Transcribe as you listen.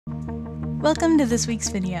Welcome to this week's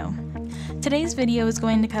video. Today's video is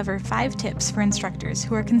going to cover 5 tips for instructors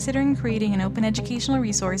who are considering creating an open educational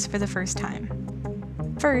resource for the first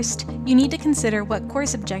time. First, you need to consider what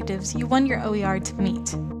course objectives you want your OER to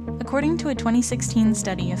meet. According to a 2016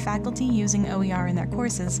 study of faculty using OER in their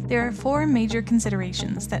courses, there are 4 major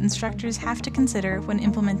considerations that instructors have to consider when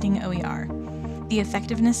implementing OER: the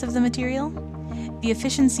effectiveness of the material, the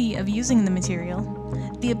efficiency of using the material,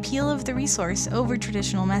 the appeal of the resource over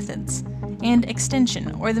traditional methods, and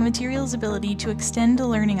extension, or the material's ability to extend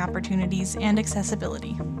learning opportunities and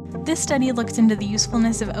accessibility. This study looks into the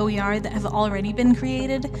usefulness of OER that have already been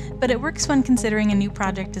created, but it works when considering a new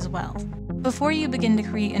project as well. Before you begin to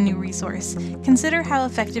create a new resource, consider how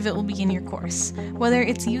effective it will be in your course, whether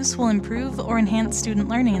its use will improve or enhance student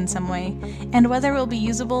learning in some way, and whether it will be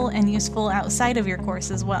usable and useful outside of your course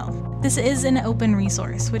as well. This is an open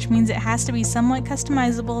resource, which means it has to be somewhat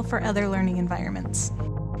customizable for other learning environments.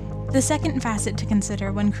 The second facet to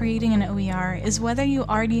consider when creating an OER is whether you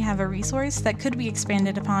already have a resource that could be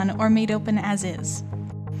expanded upon or made open as is.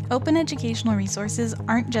 Open educational resources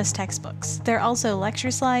aren't just textbooks. They're also lecture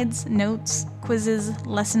slides, notes, quizzes,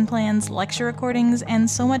 lesson plans, lecture recordings, and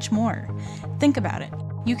so much more. Think about it.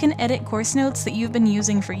 You can edit course notes that you've been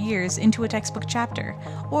using for years into a textbook chapter,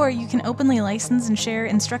 or you can openly license and share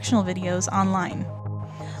instructional videos online.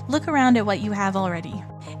 Look around at what you have already.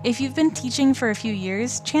 If you've been teaching for a few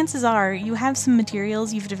years, chances are you have some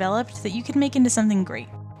materials you've developed that you can make into something great.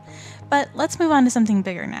 But let's move on to something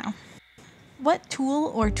bigger now. What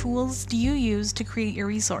tool or tools do you use to create your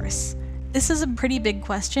resource? This is a pretty big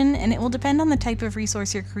question, and it will depend on the type of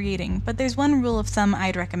resource you're creating, but there's one rule of thumb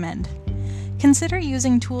I'd recommend. Consider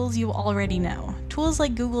using tools you already know. Tools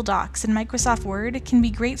like Google Docs and Microsoft Word can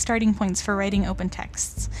be great starting points for writing open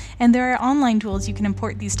texts, and there are online tools you can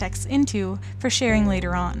import these texts into for sharing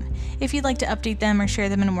later on, if you'd like to update them or share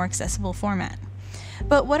them in a more accessible format.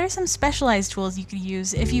 But what are some specialized tools you could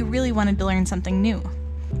use if you really wanted to learn something new?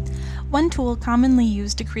 One tool commonly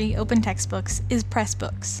used to create open textbooks is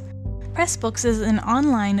Pressbooks. Pressbooks is an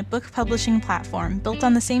online book publishing platform built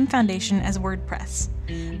on the same foundation as WordPress.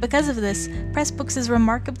 Because of this, Pressbooks is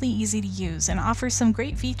remarkably easy to use and offers some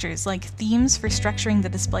great features like themes for structuring the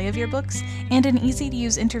display of your books and an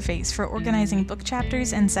easy-to-use interface for organizing book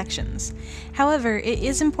chapters and sections. However, it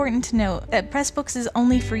is important to note that Pressbooks is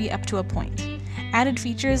only free up to a point. Added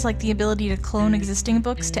features like the ability to clone existing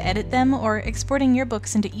books to edit them or exporting your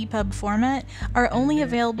books into EPUB format are only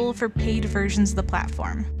available for paid versions of the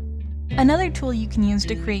platform. Another tool you can use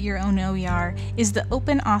to create your own OER is the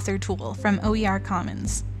Open Author tool from OER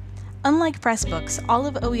Commons. Unlike Pressbooks, all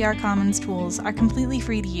of OER Commons tools are completely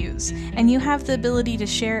free to use, and you have the ability to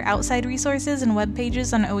share outside resources and web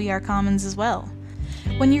pages on OER Commons as well.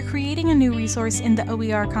 When you're creating a new resource in the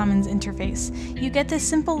OER Commons interface, you get this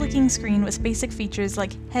simple-looking screen with basic features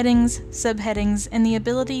like headings, subheadings, and the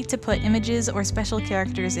ability to put images or special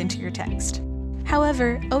characters into your text.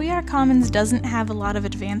 However, OER Commons doesn't have a lot of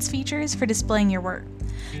advanced features for displaying your work,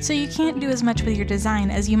 so you can't do as much with your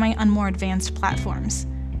design as you might on more advanced platforms.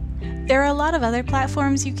 There are a lot of other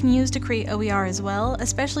platforms you can use to create OER as well,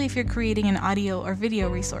 especially if you're creating an audio or video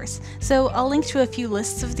resource, so I'll link to a few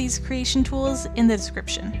lists of these creation tools in the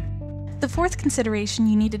description. The fourth consideration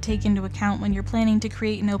you need to take into account when you're planning to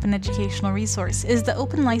create an open educational resource is the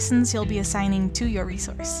open license you'll be assigning to your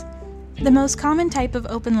resource. The most common type of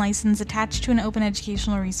open license attached to an open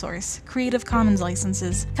educational resource, Creative Commons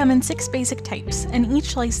licenses, come in 6 basic types, and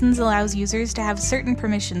each license allows users to have certain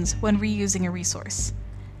permissions when reusing a resource.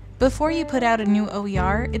 Before you put out a new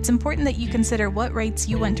OER, it's important that you consider what rights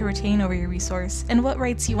you want to retain over your resource and what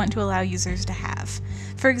rights you want to allow users to have.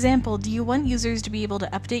 For example, do you want users to be able to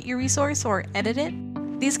update your resource or edit it?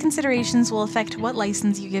 These considerations will affect what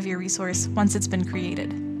license you give your resource once it's been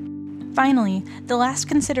created. Finally, the last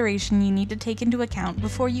consideration you need to take into account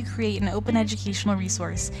before you create an open educational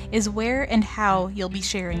resource is where and how you'll be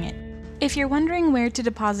sharing it. If you're wondering where to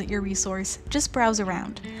deposit your resource, just browse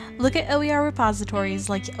around. Look at OER repositories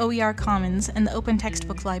like OER Commons and the Open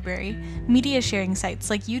Textbook Library, media sharing sites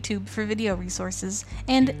like YouTube for video resources,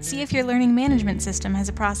 and see if your learning management system has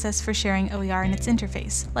a process for sharing OER in its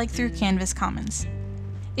interface, like through Canvas Commons.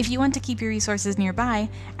 If you want to keep your resources nearby,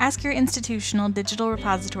 ask your institutional digital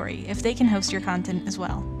repository if they can host your content as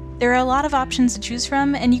well. There are a lot of options to choose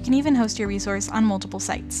from, and you can even host your resource on multiple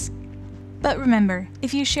sites. But remember,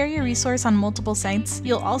 if you share your resource on multiple sites,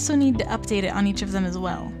 you'll also need to update it on each of them as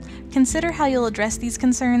well. Consider how you'll address these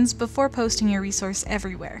concerns before posting your resource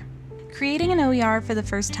everywhere. Creating an OER for the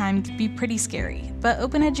first time can be pretty scary, but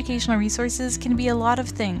open educational resources can be a lot of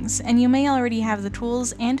things, and you may already have the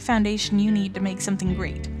tools and foundation you need to make something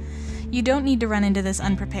great. You don't need to run into this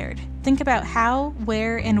unprepared. Think about how,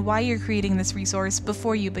 where, and why you're creating this resource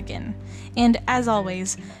before you begin. And as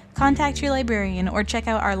always, contact your librarian or check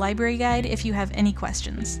out our library guide if you have any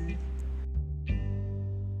questions.